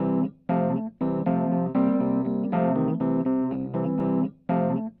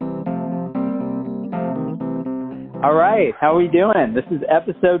All right, how are we doing? This is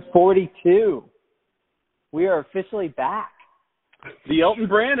episode 42. We are officially back. The Elton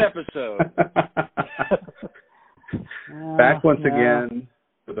Brand episode. Back once again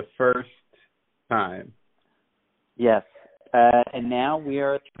for the first time. Yes, and now we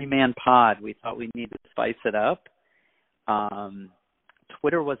are a three-man pod. We thought we needed to spice it up.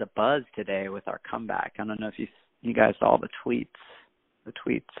 Twitter was a buzz today with our comeback. I don't know if you guys saw the tweets.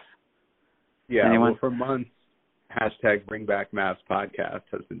 Yeah, Anyone? Well, for months, hashtag Bring Back Mavs podcast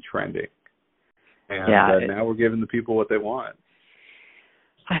has been trending. And now we're giving the people what they want.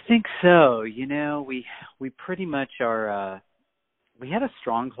 I think so. You know, we pretty much are, we had a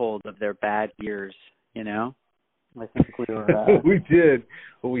stronghold of their bad years, you know? I think we were... we did.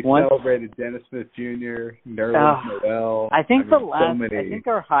 Well, we celebrated Dennis Smith Jr., Nerlens Noel. I think I think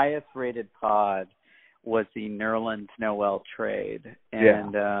our highest rated pod was the Nerlens Noel trade.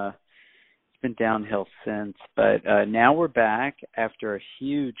 And it's been downhill since. But now we're back after a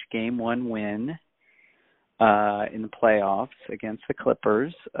huge Game 1 win in the playoffs against the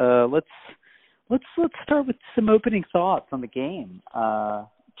Clippers. Let's start with some opening thoughts on the game.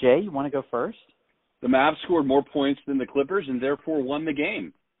 Jay, you want to go first? The Mavs scored more points than the Clippers and therefore won the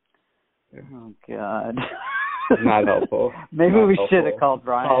game. Oh, God. Not helpful. Maybe we should have called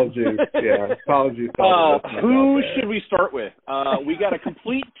Ryan. Apologies. Who should we start with? We got a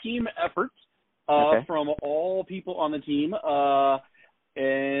complete team effort from all people on the team.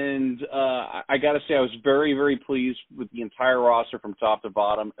 And I got to say, I was very, very pleased with the entire roster from top to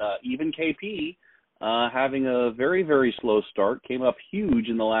bottom. Even KP, having a very, very slow start, came up huge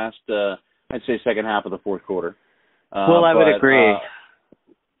in the last, I'd say, second half of the fourth quarter. I would agree.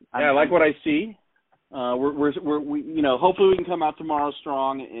 I like what I see. We hopefully we can come out tomorrow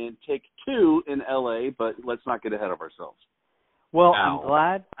strong and take 2 in LA, but let's not get ahead of ourselves. Well,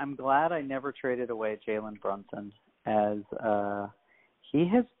 I'm glad I never traded away Jalen Brunson, as he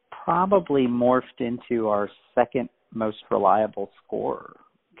has probably morphed into our second most reliable scorer.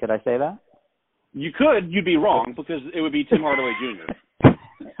 Could I say that? You could. You'd be wrong because it would be Tim Hardaway Jr.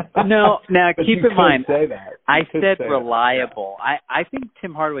 No, now keep in mind, I said reliable. That. I think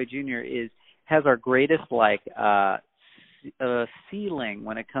Tim Hardaway Jr. has our greatest ceiling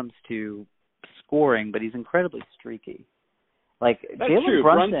when it comes to scoring, but he's incredibly streaky. That's Jalen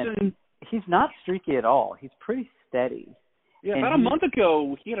Brunson, he's not streaky at all. He's pretty steady. Yeah, about a month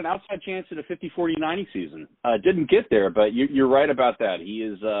ago, he had an outside chance at a 50-40-90 season. Didn't get there, but you're right about that.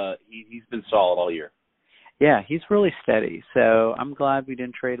 He's been solid all year. Yeah, he's really steady. So I'm glad we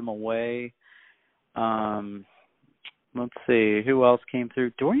didn't trade him away. Let's see. Who else came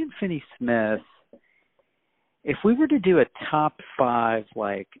through? Dorian Finney-Smith. If we were to do a top 5,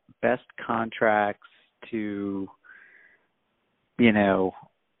 best contracts to,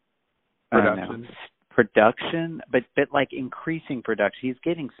 production, but increasing production. He's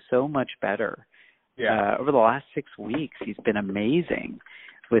getting so much better. Yeah. Over the last 6 weeks, he's been amazing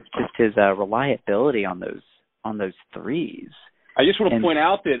with just his reliability on those threes. I just want to point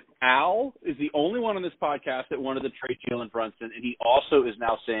out that Al is the only one on this podcast that wanted to trade Jalen Brunson, and he also is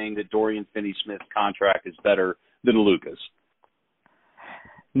now saying that Dorian Finney-Smith's contract is better than Luka's.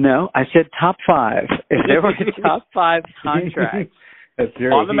 No, I said top 5. If there were top 5 contracts. That's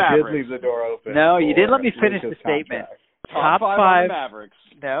true. On the Mavericks. Did leave the door open. No, you didn't let me finish the statement. Top 5 on the Mavericks.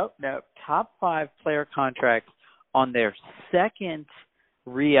 No. Top 5 player contracts on their second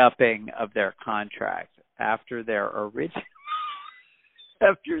re-upping of their contract after their original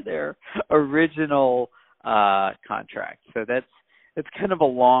contract. So that's kind of a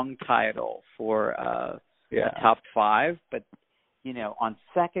long title for a top 5, but on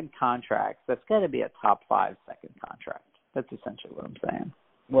second contracts, that's got to be a top 5 second contract. That's essentially what I'm saying.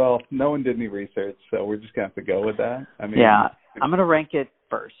 Well, no one did any research, so we're just going to have to go with that. I'm going to rank it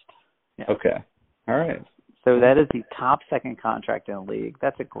first. Yeah. Okay. All right. So that is the top second contract in the league.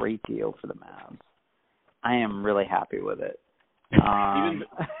 That's a great deal for the Mavs. I am really happy with it.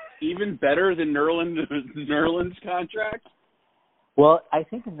 Even better than Nerlens' contract? Well, I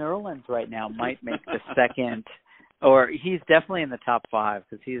think Nerlens right now might make the second, or he's definitely in the top 5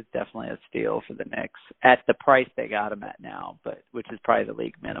 because he is definitely a steal for the Knicks at the price they got him at now, which is probably the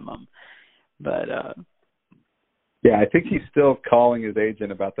league minimum. But yeah, I think he's still calling his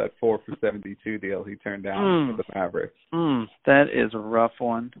agent about that 4 for $72 deal he turned down for the Mavericks. That is a rough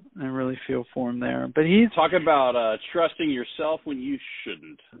one. I really feel for him there. But he's talking about trusting yourself when you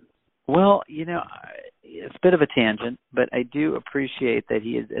shouldn't. Well, it's a bit of a tangent, but I do appreciate that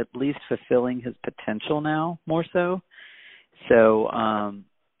he is at least fulfilling his potential now, more so. So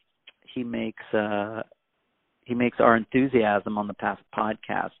he makes our enthusiasm on the past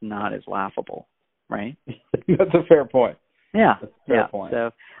podcast not as laughable, right? That's a fair point. Yeah, That's a fair point.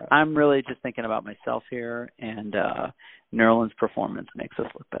 So I'm really just thinking about myself here, and Nerlens' performance makes us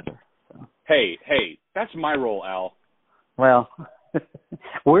look better. So. Hey, that's my role, Al. Well,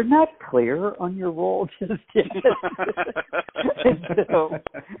 we're not clear on your role just yet. So,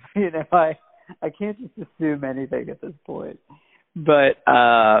 I can't just assume anything at this point. But,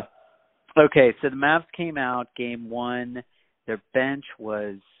 okay, so the Mavs came out, game one. Their bench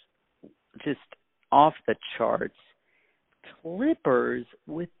was just off the charts. Clippers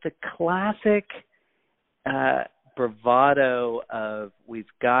with the classic bravado of, we've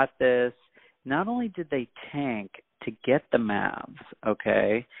got this. Not only did they tank to get the Mavs,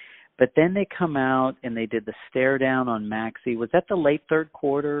 okay, but then they come out and they did the stare down on Maxey. Was that the late third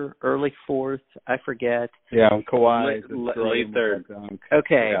quarter, early fourth? I forget. Yeah, Kawhi. Late third.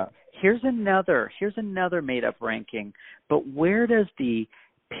 Okay, yeah. Here's another made-up ranking, but where does the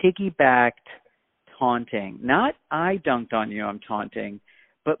piggybacked taunting, not I dunked on you, I'm taunting,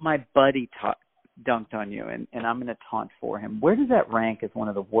 but my buddy dunked on you, and I'm going to taunt for him. Where does that rank as one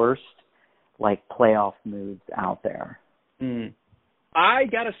of the worst playoff moves out there? I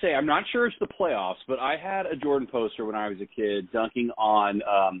gotta say, I'm not sure it's the playoffs, but I had a Jordan poster when I was a kid dunking on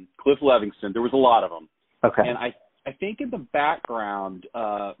Cliff Levingston. There was a lot of them. Okay. And I think in the background,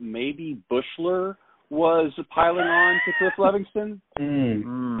 maybe Bushler was piling on to Cliff Levingston.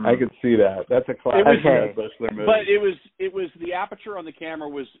 I could see that. That's a classic Bushler move. But it was the aperture on the camera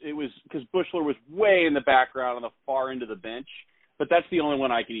was because Bushler was way in the background on the far end of the bench. But that's the only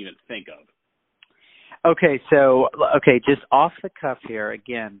one I can even think of. Okay, just off the cuff here,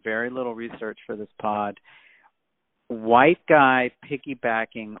 again, very little research for this pod. White guy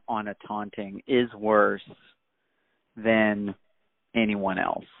piggybacking on a taunting is worse than anyone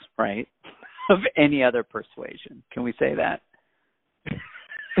else, right? Of any other persuasion. Can we say that?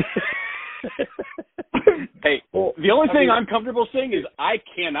 Hey, the only thing I'm comfortable saying is I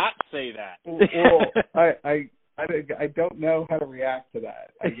cannot say that. Well, I don't know how to react to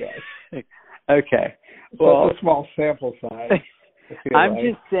that, I guess. Okay. Well, a small sample size. I'm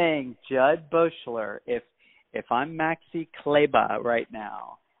just saying, Judd Bushler, if I'm Maxi Kleber right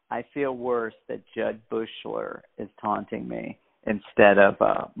now, I feel worse that Judd Bushler is taunting me instead of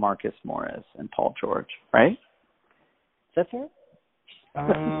Marcus Morris and Paul George, right? Is that fair?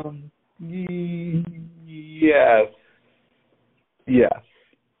 Yes.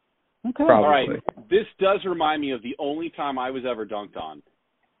 Okay. Probably. All right. This does remind me of the only time I was ever dunked on.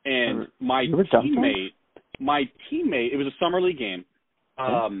 And my teammate, it was a summer league game.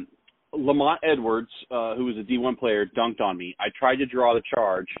 Lamont Edwards, who was a D1 player, dunked on me. I tried to draw the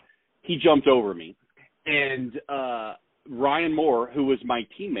charge. He jumped over me. And Ryan Moore, who was my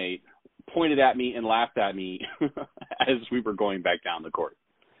teammate, pointed at me and laughed at me as we were going back down the court.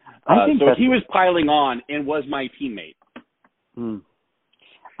 So he was piling on and was my teammate.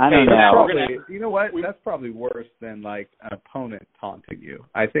 I don't know. You know what? That's probably worse than an opponent taunting you.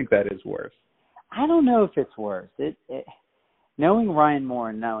 I think that is worse. I don't know if it's worse. Knowing Ryan Moore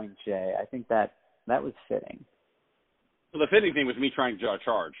and knowing Jay, I think that was fitting. Well, the fitting thing was me trying to draw a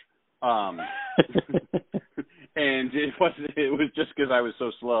charge. And it was just because I was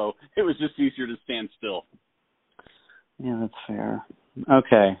so slow. It was just easier to stand still. Yeah, that's fair.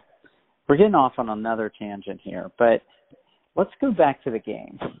 Okay. We're getting off on another tangent here, but let's go back to the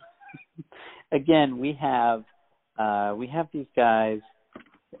game. Again, we have these guys.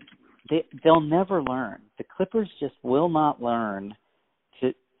 They'll never learn. The Clippers just will not learn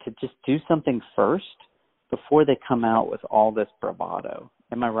to just do something first before they come out with all this bravado.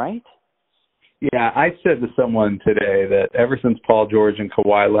 Am I right? Yeah, I said to someone today that ever since Paul George and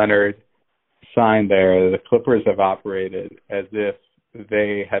Kawhi Leonard signed there, the Clippers have operated as if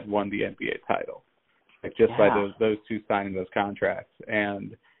they had won the NBA title. By those two signing those contracts.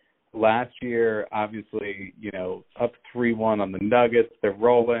 And last year, obviously, up 3-1 on the Nuggets, they're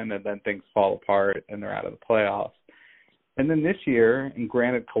rolling, and then things fall apart, and they're out of the playoffs. And then this year, and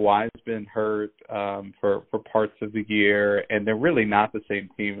granted, Kawhi's been hurt for parts of the year, and they're really not the same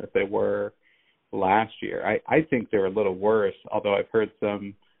team as they were last year. I think they're a little worse, although I've heard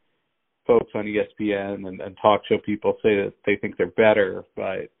some folks on ESPN and talk show people say that they think they're better,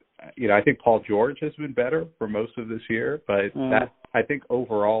 but I think Paul George has been better for most of this year, but I think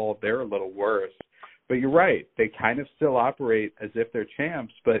overall they're a little worse. But you're right. They kind of still operate as if they're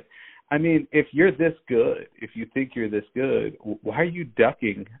champs. But, I mean, if you're this good, if you think you're this good, why are you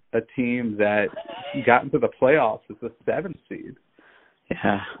ducking a team that got into the playoffs as the 7th seed?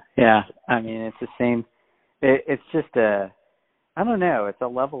 Yeah. I mean, it's the same. It's just I don't know. It's a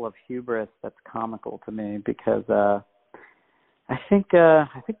level of hubris that's comical to me because I think the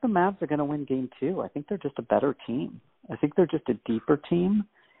Mavs are going to win Game 2. I think they're just a better team. I think they're just a deeper team.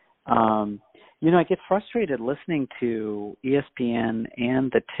 I get frustrated listening to ESPN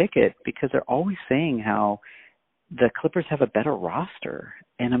and The Ticket because they're always saying how the Clippers have a better roster.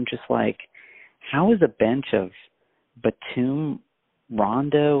 And I'm just like, how is a bench of Batum,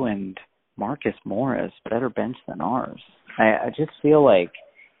 Rondo, and Marcus Morris better bench than ours? I just feel like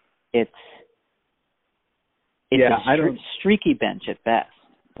it's a streaky bench at best.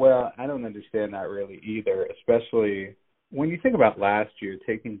 Well, I don't understand that really either, especially when you think about last year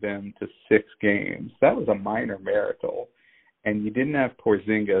taking them to 6 games. That was a minor miracle, and you didn't have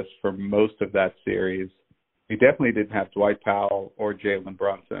Porzingis for most of that series. You definitely didn't have Dwight Powell or Jalen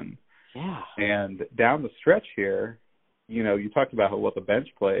Brunson. Yeah. And down the stretch here, you talked about how well the bench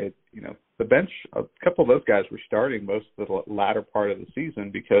played. The bench, a couple of those guys were starting most of the latter part of the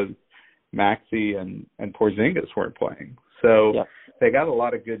season because Maxey and Porzingis weren't playing. So they got a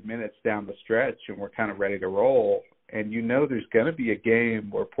lot of good minutes down the stretch, and we're kind of ready to roll. And there's going to be a game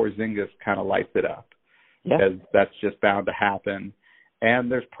where Porzingis kind of lights it up, because that's just bound to happen.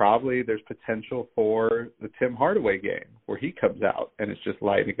 And there's potential for the Tim Hardaway game where he comes out and is just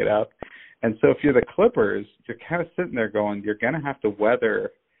lighting it up. And so if you're the Clippers, you're kind of sitting there going, you're going to have to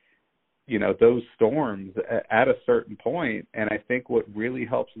weather, those storms at a certain point. And I think what really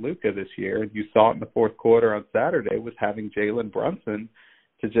helps Luka this year, and you saw it in the fourth quarter on Saturday, was having Jalen Brunson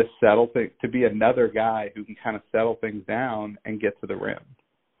to just settle things, to be another guy who can kind of settle things down and get to the rim.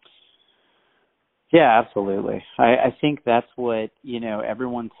 Yeah, absolutely. I think that's what,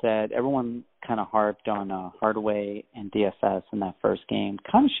 everyone said. Everyone kind of harped on Hardaway and DFS in that first game,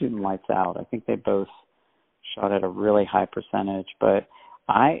 kind of shooting lights out. I think they both shot at a really high percentage. But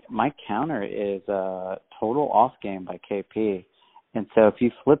my counter is a total off game by KP. And so if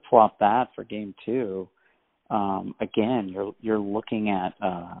you flip-flop that for Game 2, again, you're looking at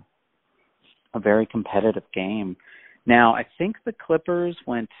a very competitive game. Now, I think the Clippers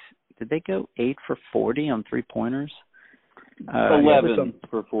did they go 8 for 40 on 3-pointers? 11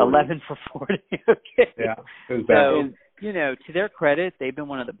 for 40. 11 for 40. Okay. Yeah. So, to their credit, they've been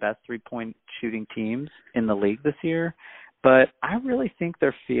one of the best 3-point shooting teams in the league this year. But I really think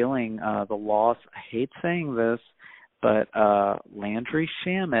they're feeling the loss. I hate saying this, but Landry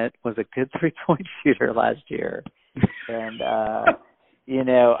Shamet was a good 3-point shooter last year. And,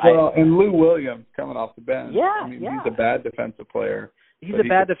 and Lou Williams coming off the bench. Yeah, he's a bad defensive player. He's a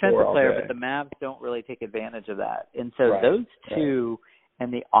bad defensive player, but the Mavs don't really take advantage of that. And so those two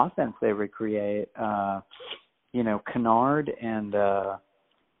and the offense they recreate, Kennard and I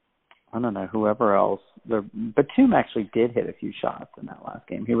don't know, whoever else. Batum actually did hit a few shots in that last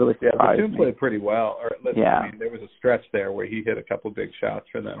game. He really surprised me. Batum played pretty well. There was a stretch there where he hit a couple big shots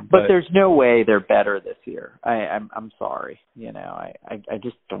for them. But there's no way they're better this year. I'm sorry. I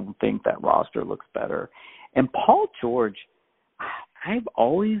just don't think that roster looks better. And Paul George, I've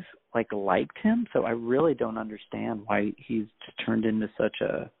always liked him, so I really don't understand why he's just turned into such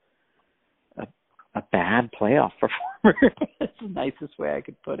a bad playoff performer. That's the nicest way I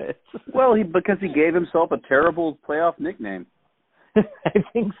could put it. Well, because he gave himself a terrible playoff nickname. I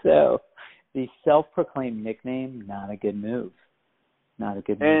think so. The self-proclaimed nickname, not a good move. Not a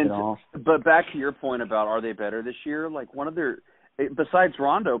good move at all. But back to your point about are they better this year? One of their, besides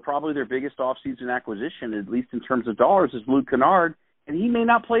Rondo, probably their biggest offseason acquisition, at least in terms of dollars, is Luke Kennard, and he may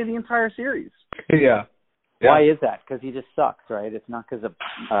not play the entire series. Yeah. Why is that? Because he just sucks, right? It's not because of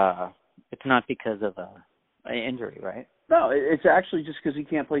it's not because of an injury, right? No, it's actually just because he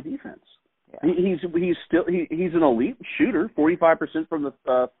can't play defense. Yeah. He's an elite shooter, 45% from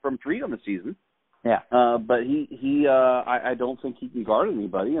 3 on the season. Yeah. But I don't think he can guard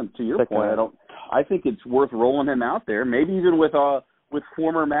anybody. And to your point, I think it's worth rolling him out there, maybe even with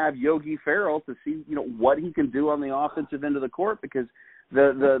former Mav Yogi Ferrell to see what he can do on the offensive end of the court, because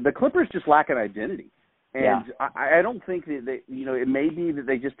the Clippers just lack an identity. And I don't think that it may be that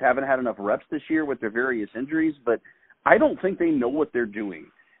they just haven't had enough reps this year with their various injuries, but I don't think they know what they're doing.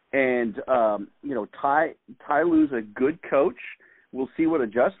 And Ty Lue's a good coach. We'll see what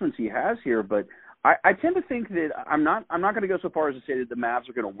adjustments he has here, but I tend to think that I'm not going to go so far as to say that the Mavs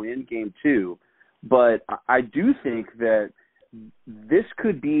are going to win Game 2, but I do think that this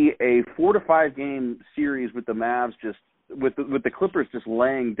could be a 4 to 5 game series with the Mavs just with the Clippers just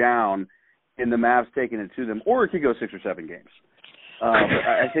laying down and the Mavs taking it to them, or it could go 6 or 7 games.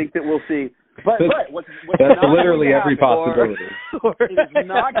 I think that we'll see. But what's that's not literally going to every happen, possibility.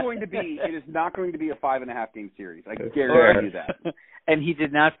 It is not going to be a 5.5 game series. I guarantee you that. And he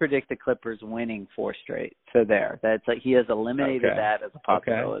did not predict the Clippers winning 4 straight. So that's like he has eliminated that as a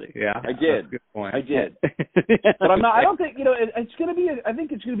possibility. Okay. Yeah, I did. That's a good point. I did. But I'm not. I don't think it's going to be. I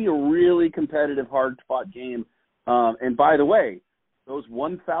think it's going to be a really competitive, hard-fought game. And by the way, those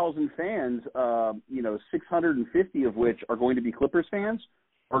 1,000 fans, 650 of which are going to be Clippers fans,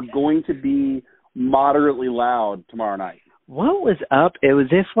 are going to be moderately loud tomorrow night. What was up? It was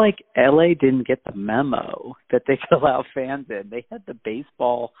if like LA didn't get the memo that they could allow fans in. They had the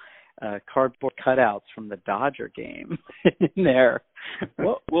baseball cardboard cutouts from the Dodger game in there.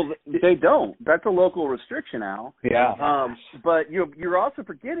 Well, they don't. That's a local restriction, Al. Yeah. But you're also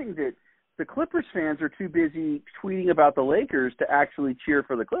forgetting that the Clippers fans are too busy tweeting about the Lakers to actually cheer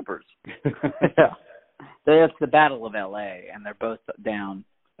for the Clippers. Yeah. That's the Battle of LA, and they're both down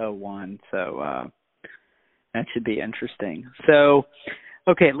 0-1, so that should be interesting. So,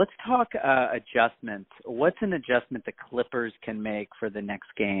 okay, let's talk adjustments. What's an adjustment the Clippers can make for the next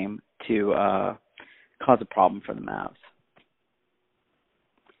game to cause a problem for the Mavs?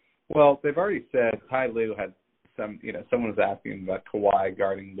 Well, they've already said Ty Lue had someone was asking about Kawhi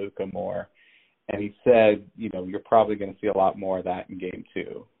guarding Luka more, and he said, you're probably going to see a lot more of that in game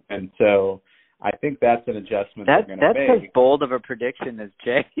 2. And so I think that's an adjustment they're going to make. That's as bold of a prediction as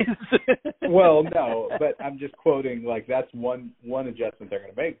Jay's. Well, no, but I'm just quoting, like, that's one adjustment they're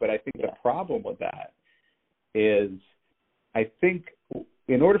going to make. But I think the problem with that is I think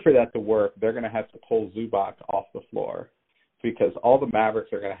in order for that to work, they're going to have to pull Zubac off the floor, because all the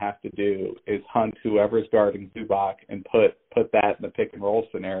Mavericks are going to have to do is hunt whoever's guarding Zubac and put that in the pick and roll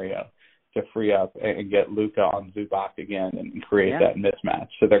scenario to free up and get Luka on Zubac again and create that mismatch.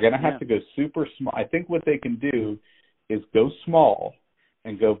 So they're going to have to go super small. I think what they can do is go small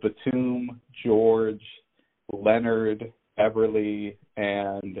and go Batum, George, Leonard, Beverly,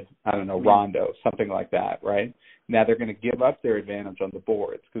 and Rondo, something like that, right? Now they're going to give up their advantage on the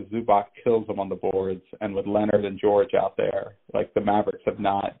boards because Zubac kills them on the boards, and with Leonard and George out there, like the Mavericks have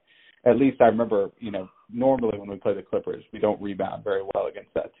not. At least I remember, normally when we play the Clippers, we don't rebound very well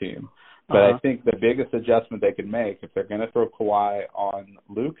against that team. But I think the biggest adjustment they can make if they're going to throw Kawhi on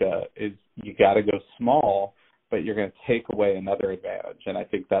Luka is you got to go small, but you're going to take away another advantage, and I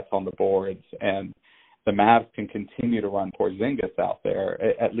think that's on the boards. And the Mavs can continue to run Porzingis out there,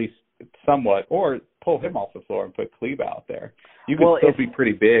 at least somewhat, or pull him off the floor and put Kleber out there. You can still be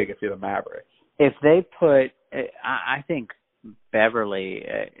pretty big if you're the Mavericks. If they put, I think Beverly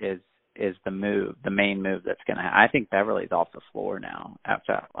is the main move that's going to happen. I think Beverly's off the floor now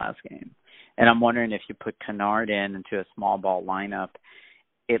after that last game. And I'm wondering if you put Kennard into a small ball lineup,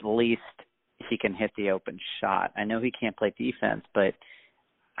 at least he can hit the open shot. I know he can't play defense, but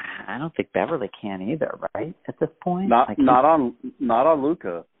I don't think Beverly can either, right? At this point, not on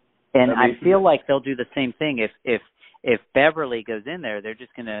Luka. And I feel like they'll do the same thing if Beverly goes in there. They're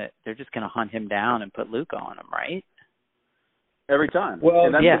just gonna hunt him down and put Luka on him, right? Every time. Well,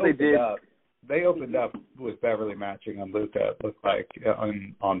 and that's what they did. They opened up with Beverly matching on Luka, it looked like,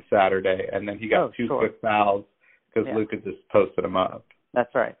 on Saturday, and then he got two quick fouls because Luka just posted him up.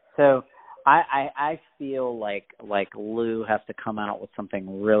 That's right. So I feel like Lou has to come out with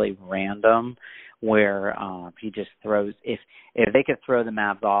something really random where he just throws if they could throw the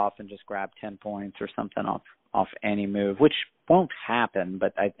Mavs off and just grab 10 points or something off any move, which won't happen,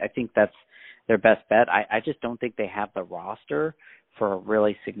 but I think that's their best bet. I just don't think they have the roster for a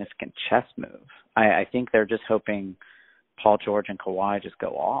really significant chess move. I think they're just hoping Paul George and Kawhi just go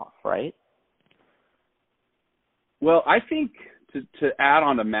off, right? Well, I think to add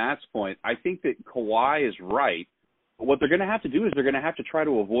on to Matt's point, I think that Kawhi is right. What they're going to have to do is they're going to have to try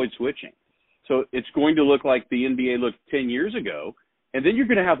to avoid switching. So it's going to look like the NBA looked 10 years ago, and then you're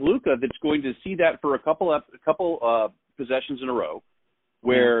going to have Luka that's going to see that for a couple possessions in a row,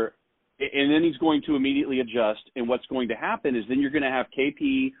 where and then he's going to immediately adjust. And what's going to happen is then you're going to have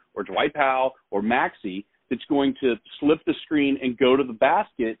KP or Dwight Powell or Maxey that's going to slip the screen and go to the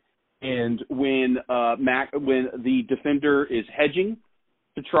basket. And when the defender is hedging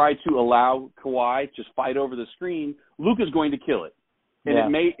to try to allow Kawhi to just fight over the screen, Luka's going to kill it.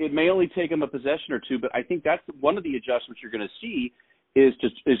 And it may only take him a possession or two, but I think that's one of the adjustments you're going to see is to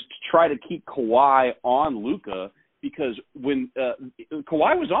try to keep Kawhi on Luka, because when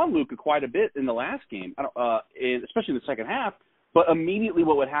Kawhi was on Luka quite a bit in the last game, especially in the second half, but immediately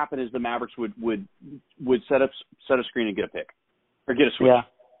what would happen is the Mavericks would set a screen and get a pick or get a switch.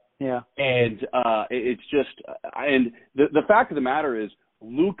 Yeah. And it's just, and the fact of the matter is,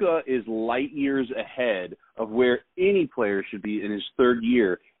 Luka is light years ahead of where any player should be in his third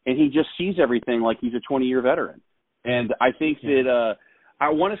year, and he just sees everything like he's a 20-year veteran. And I think that I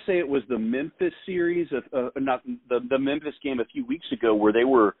want to say it was the Memphis series, not the Memphis game a few weeks ago, where they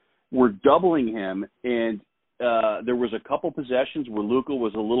were doubling him, and there was a couple possessions where Luka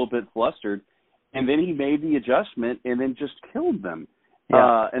was a little bit flustered, and then he made the adjustment and then just killed them.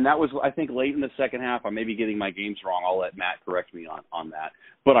 Yeah. And that was, I think, late in the second half. I may be getting my games wrong. I'll let Matt correct me on that.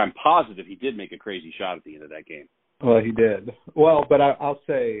 But I'm positive he did make a crazy shot at the end of that game. Well, he did. Well, but I'll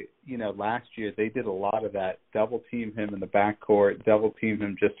say, last year they did a lot of that, double team him in the backcourt, double team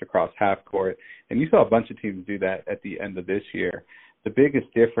him just across half court. And you saw a bunch of teams do that at the end of this year. The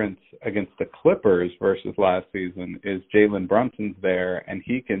biggest difference against the Clippers versus last season is Jalen Brunson's there, and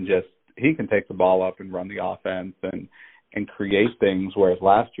he can take the ball up and run the offense and create things, whereas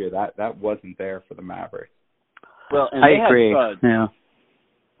last year that wasn't there for the Mavericks. Well, and I agree.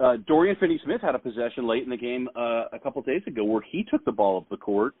 Dorian Finney-Smith had a possession late in the game a couple of days ago where he took the ball up the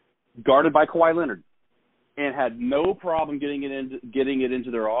court, guarded by Kawhi Leonard, and had no problem getting it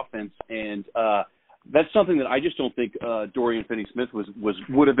into their offense. And that's something that I just don't think Dorian Finney-Smith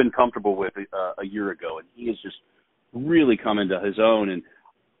would have been comfortable with a year ago. And he has just really come into his own. And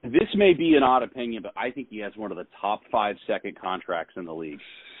this may be an odd opinion, but I think he has one of the top 5 second contracts in the league.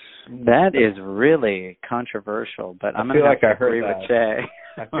 That is really controversial, but I'm going to have to agree with Jay.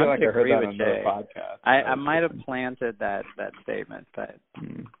 I feel like I heard that on another podcast. I might have planted that statement, but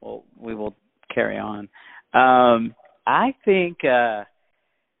we will carry on. I think,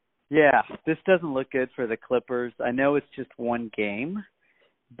 this doesn't look good for the Clippers. I know it's just one game,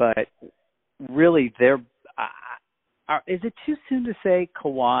 but really is it too soon to say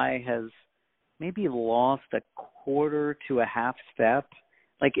Kawhi has maybe lost a quarter to a half step?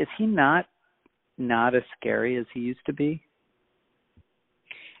 Like, is he not as scary as he used to be?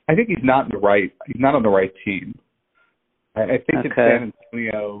 I think he's not on the right team. I think in San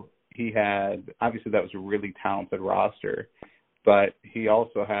Antonio he had, obviously that was a really talented roster, but he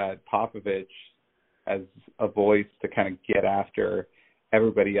also had Popovich as a voice to kind of get after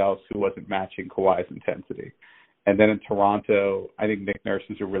everybody else who wasn't matching Kawhi's intensity. And then in Toronto, I think Nick Nurse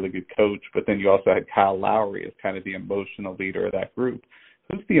is a really good coach, but then you also had Kyle Lowry as kind of the emotional leader of that group.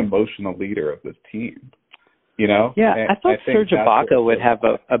 Who's the emotional leader of this team? Yeah, and I thought Serge Ibaka would have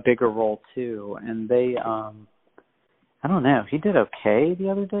a bigger role too. And they, I don't know, he did okay the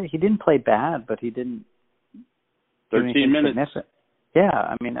other day. He didn't play bad, but he didn't. 13 minutes. Yeah,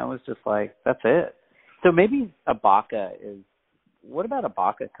 I mean, I was just like, that's it. So maybe Ibaka is. What about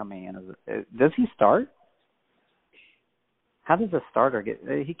Ibaka coming in? Does he start? How does a starter get?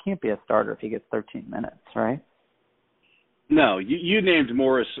 He can't be a starter if he gets 13 minutes, right? No, you named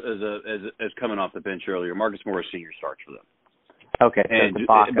Morris as coming off the bench earlier. Marcus Morris Sr. starts for them. Okay, so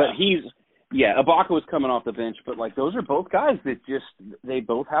Ibaka. But Ibaka was coming off the bench, but like those are both guys that they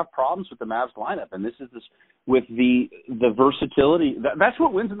both have problems with the Mavs lineup, and this with the versatility. That's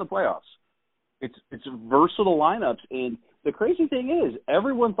what wins in the playoffs. It's versatile lineups, and the crazy thing is,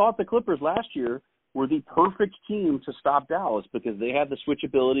 everyone thought the Clippers last year were the perfect team to stop Dallas because they had the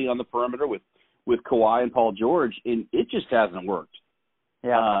switchability on the perimeter with Kawhi and Paul George, and it just hasn't worked.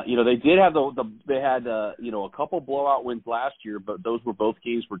 Yeah. They did have they had a couple blowout wins last year, but those were both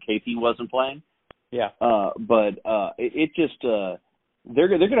games where KP wasn't playing. Yeah. But it just they're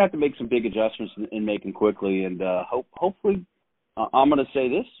going to have to make some big adjustments and make them quickly, and hopefully I'm going to say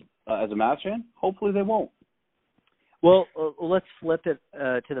this as a Mavs fan, hopefully they won't. Well, let's flip it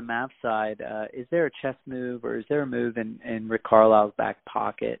to the Mavs side. Is there a chess move, or is there a move in Rick Carlisle's back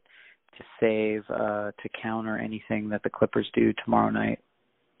pocket to save, to counter anything that the Clippers do tomorrow night?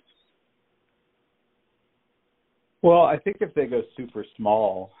 Well, I think if they go super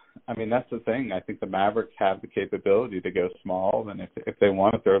small, I mean, that's the thing. I think the Mavericks have the capability to go small, and if they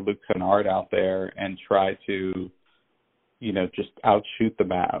want to throw Luke Kennard out there and try to, just outshoot the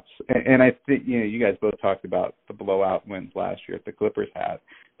Mavs. And I think, you guys both talked about the blowout wins last year that the Clippers had.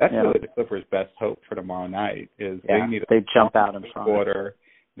 That's really the Clippers' best hope for tomorrow night is they jump out in front. Quarter.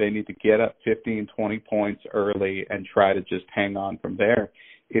 They need to get up 15, 20 points early and try to just hang on from there.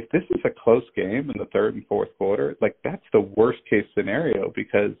 If this is a close game in the third and fourth quarter, that's the worst case scenario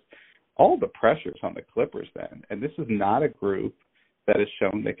because all the pressure's on the Clippers then. And this is not a group that has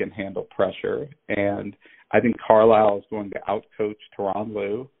shown they can handle pressure. And I think Carlisle is going to outcoach Tyronn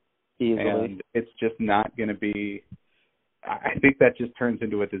Lue. Easily. And it's just not going to be – I think that just turns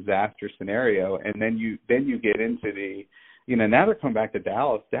into a disaster scenario. And then you get into the – now they're coming back to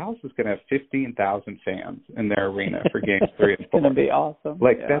Dallas. Dallas is going to have 15,000 fans in their arena for games 3 and 4. It's going to be awesome.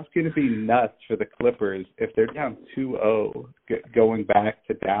 That's going to be nuts for the Clippers if they're down 2-0 going back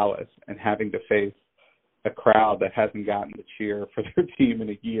to Dallas and having to face a crowd that hasn't gotten to cheer for their team in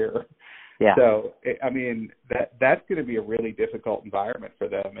a year. Yeah. So, that's going to be a really difficult environment for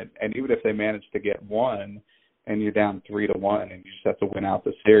them. And even if they manage to get one and you're down 3-1 and you just have to win out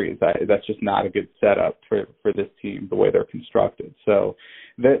the series, that's just not a good setup for this team, the way they're constructed. So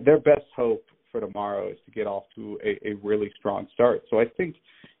their best hope for tomorrow is to get off to a really strong start. So I think,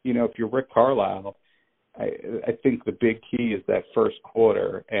 if you're Rick Carlisle, I think the big key is that first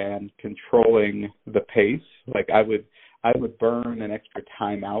quarter and controlling the pace. Like I would burn an extra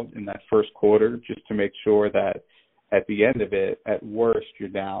timeout in that first quarter just to make sure that at the end of it, at worst,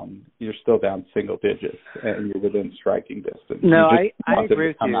 you're still down single digits and you're within striking distance. No, I agree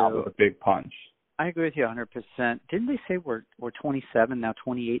with you. Come out with a big punch. I agree with you 100%. Didn't they say we're 27 now,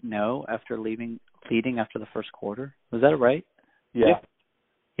 28-0 after leading after the first quarter? Was that right? Yeah.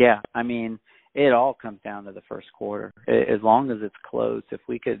 Yeah. I mean, it all comes down to the first quarter. As long as it's close, if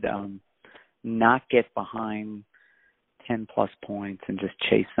we could not get behind 10-plus points and just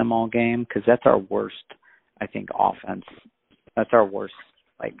chase them all game, because that's our worst, I think, offense. That's our worst,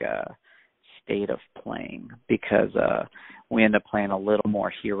 state of playing, because we end up playing a little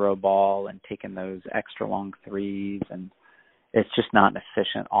more hero ball and taking those extra long threes, and it's just not an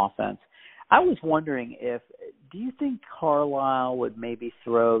efficient offense. I was wondering do you think Carlisle would maybe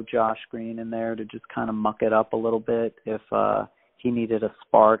throw Josh Green in there to just kind of muck it up a little bit if he needed a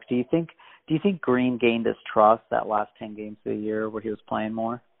spark? Do you think Green gained his trust that last 10 games of the year where he was playing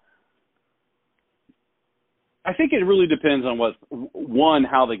more? I think it really depends on one,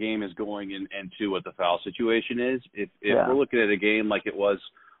 how the game is going, and two, what the foul situation is. If we're looking at a game like it was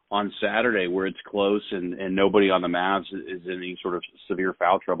on Saturday where it's close and nobody on the Mavs is in any sort of severe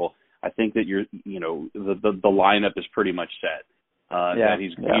foul trouble, I think that the lineup is pretty much set. That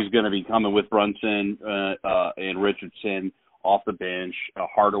he's going to be coming with Brunson and Richardson off the bench.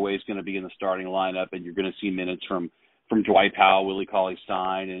 Hardaway's going to be in the starting lineup, and you're going to see minutes from Dwight Powell, Willie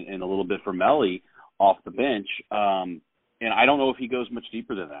Cauley-Stein, and a little bit from Melli off the bench. And I don't know if he goes much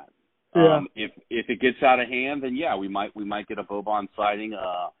deeper than that. If it gets out of hand, then we might get a Boban sighting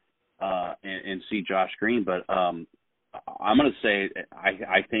and see Josh Green, but I'm going to say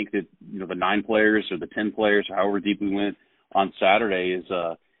I think that the 9 players or the 10 players, however deep we went on Saturday, is it's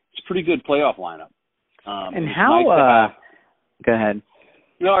a pretty good playoff lineup. And how? Go ahead.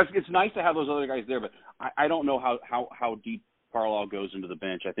 No, it's nice to have those other guys there, but I don't know how deep Carlisle goes into the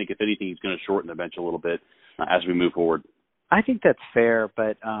bench. I think if anything, he's going to shorten the bench a little bit as we move forward. I think that's fair,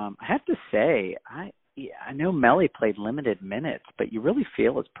 but I have to say I know Melli played limited minutes, but you really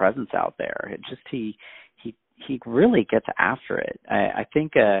feel his presence out there. It just he really gets after it. I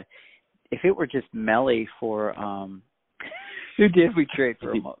think if it were just Melli for who did we trade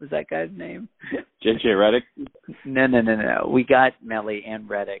for him? What was that guy's name? JJ Redick? No. We got Melli and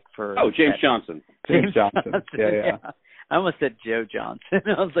Redick for James Johnson. James Johnson. Yeah. I almost said Joe Johnson.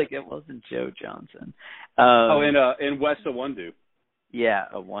 I was like, it wasn't Joe Johnson. And Wes Iwundu. Yeah,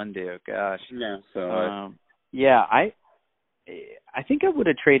 Iwundu. Gosh. Yeah. So. I think I would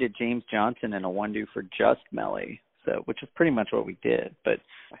have traded James Johnson and Iwundu for just Melli, which is pretty much what we did. But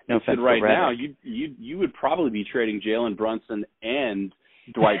no offense to Redick. Now, you would probably be trading Jalen Brunson and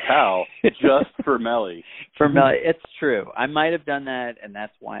Dwight Powell just for Melli. For Melli, it's true. I might have done that, and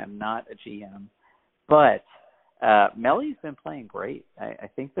that's why I'm not a GM. But Melli's been playing great. I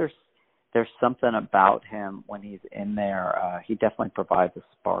think there's something about him when he's in there. He definitely provides a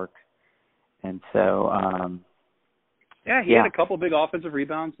spark, and so. He had a couple big offensive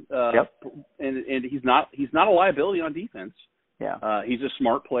rebounds. And he's not a liability on defense. Yeah. He's a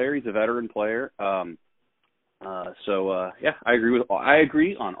smart player. He's a veteran player. I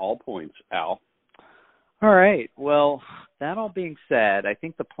agree on all points, Al. All right. Well, that all being said, I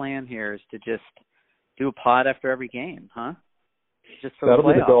think the plan here is to just do a pod after every game, huh? Just for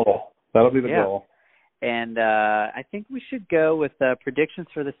That'll be the goal. That'll be the goal. And I think we should go with predictions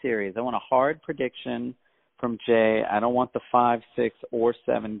for the series. I want a hard prediction from Jay. I don't want the 5, 6, or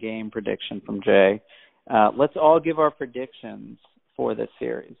 7 game prediction from Jay. Let's all give our predictions for this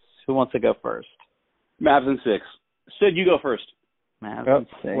series. Who wants to go first? Mavs in 6. Sid, you go first. Mavs in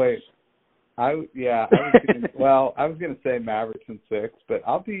 6. Wait. I was going to say Mavericks in 6, but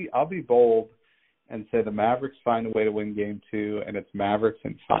I'll be bold and say the Mavericks find a way to win game 2, and it's Mavericks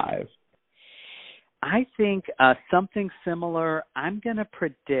in 5. I think something similar. I'm going to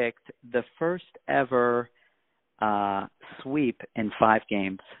predict the first ever sweep in 5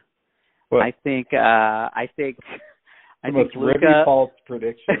 games. What? I think The most Ribby false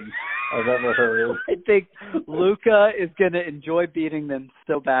prediction I've ever heard. I think Luka is going to enjoy beating them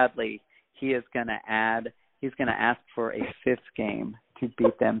so badly. He's going to ask for a fifth game to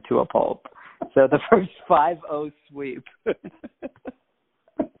beat them to a pulp. So the first 5-0 sweep.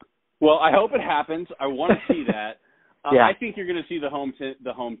 Well, I hope it happens. I want to see that. Yeah. I think you're going to see the home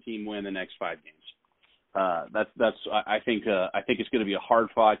team win the next 5 games. I think it's going to be a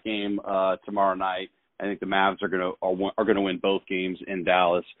hard-fought game tomorrow night. I think the Mavs are going to win both games in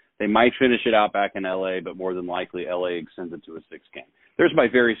Dallas. They might finish it out back in LA, but more than likely LA extends it to a 6th game. There's my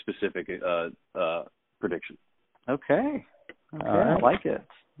very specific prediction. Okay. I like it.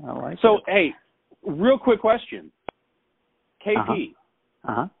 So, hey, real quick question. KP.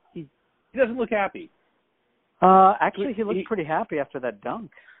 He doesn't look happy. Actually, he looked pretty happy after that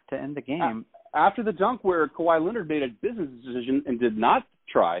dunk to end the game. After the dunk where Kawhi Leonard made a business decision and did not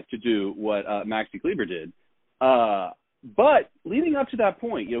try to do what Maxi Kleber did. But leading up to that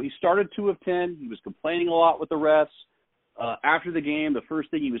point, he started 2 of 10. He was complaining a lot with the refs. After the game, the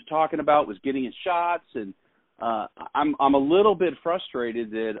first thing he was talking about was getting his shots, and I'm a little bit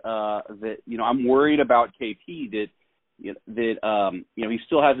frustrated that I'm worried about KP that he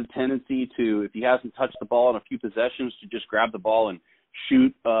still has a tendency to, if he hasn't touched the ball in a few possessions, to just grab the ball and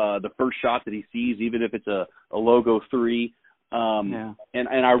shoot the first shot that he sees, even if it's a logo 3. And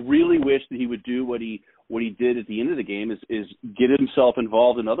I really wish that he would do what he did at the end of the game is get himself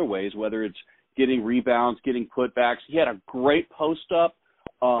involved in other ways, whether it's getting rebounds, getting putbacks. He had a great post up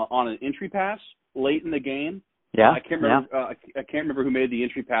on an entry pass late in the game. Yeah, I can't remember who made the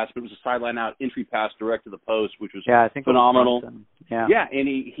entry pass, but it was a sideline out entry pass direct to the post, which was I think phenomenal. It was Brunson. Yeah, and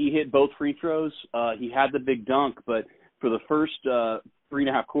he hit both free throws. He had the big dunk, but for the first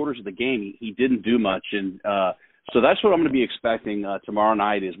 3.5 quarters of the game, he didn't do much. And so that's what I'm going to be expecting tomorrow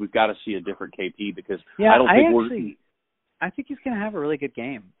night. Is we've got to see a different KP because I think he's going to have a really good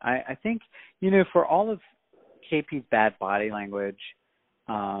game. I think for all of KP's bad body language,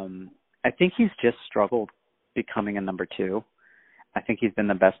 I think he's just struggled becoming a number 2. I think he's been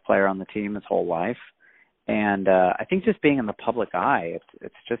the best player on the team his whole life. And I think just being in the public eye,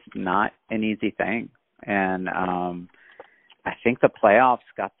 it's just not an easy thing. And I think the playoffs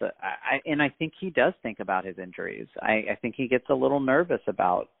got and I think he does think about his injuries. I think he gets a little nervous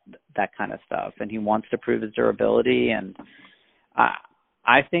about that kind of stuff, and he wants to prove his durability. And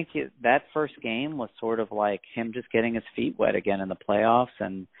I think that first game was sort of like him just getting his feet wet again in the playoffs.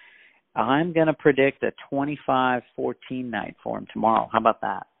 And I'm going to predict a 25-14 night for him tomorrow. How about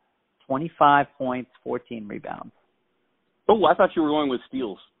that? 25 points, 14 rebounds. Oh, I thought you were going with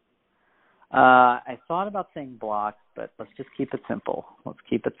steals. I thought about saying blocks, but let's just keep it simple.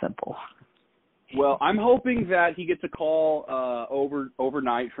 Well, I'm hoping that he gets a call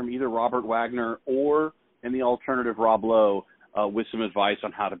overnight from either Robert Wagner or, in the alternative, Rob Lowe, with some advice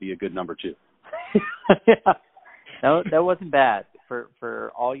on how to be a good number 2. Yeah. That wasn't bad.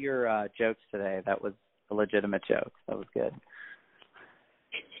 For all your jokes today, that was a legitimate joke. That was good.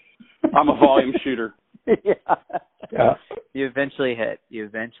 I'm a volume shooter. Yeah. You eventually hit.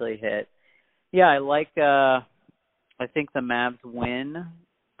 Yeah, I think the Mavs win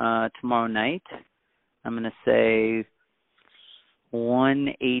tomorrow night. I'm going to say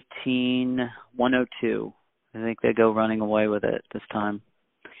 118-102. I think they go running away with it this time.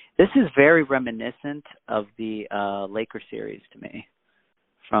 This is very reminiscent of the Lakers series to me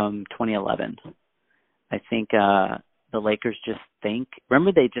from 2011. I think the Lakers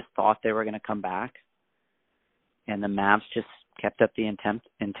remember they just thought they were going to come back, and the Mavs just kept up the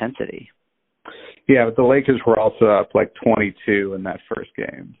intensity. Yeah, but the Lakers were also up like 22 in that first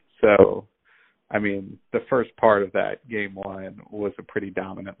game. So, I mean, the first part of that game 1 was a pretty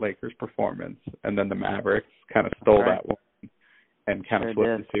dominant Lakers performance, and then the Mavericks kind of stole that one and kind of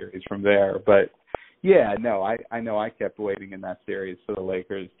flipped the series from there. But, yeah, no, I know I kept waiting in that series for the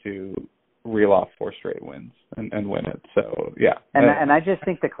Lakers to reel off 4 straight wins and win it. So, yeah. And I just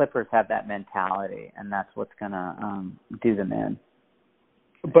think the Clippers have that mentality, and that's what's going to do them in.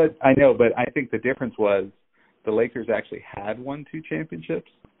 But I think the difference was the Lakers actually had won 2 championships.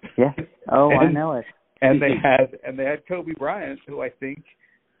 Yeah. Oh, I know it. And they had Kobe Bryant, who I think,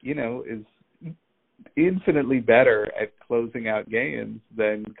 is infinitely better at closing out games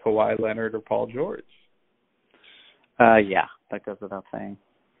than Kawhi Leonard or Paul George. Yeah, that goes without saying.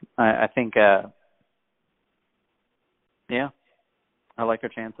 I think, I like our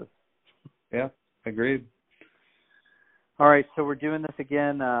chances. Yeah, agreed. All right, so we're doing this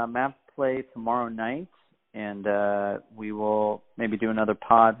again. Mavs play tomorrow night, and we will maybe do another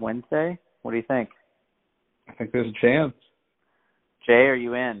pod Wednesday. What do you think? I think there's a chance. Jay, are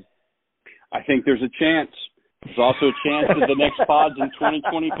you in? I think there's a chance. There's also a chance that the next pod's in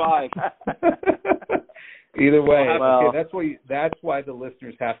 2025. Either way, okay, that's why the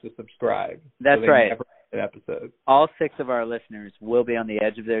listeners have to subscribe. That's right. Never miss an episode. All 6 of our listeners will be on the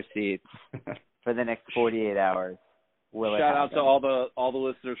edge of their seats for the next 48 hours. Shout out to all the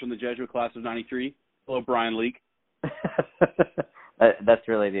listeners from the Jesuit class of '93. Hello, Brian Leak. That's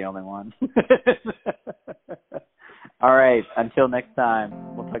really the only one. All right. Until next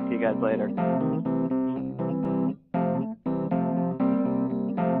time, we'll talk to you guys later.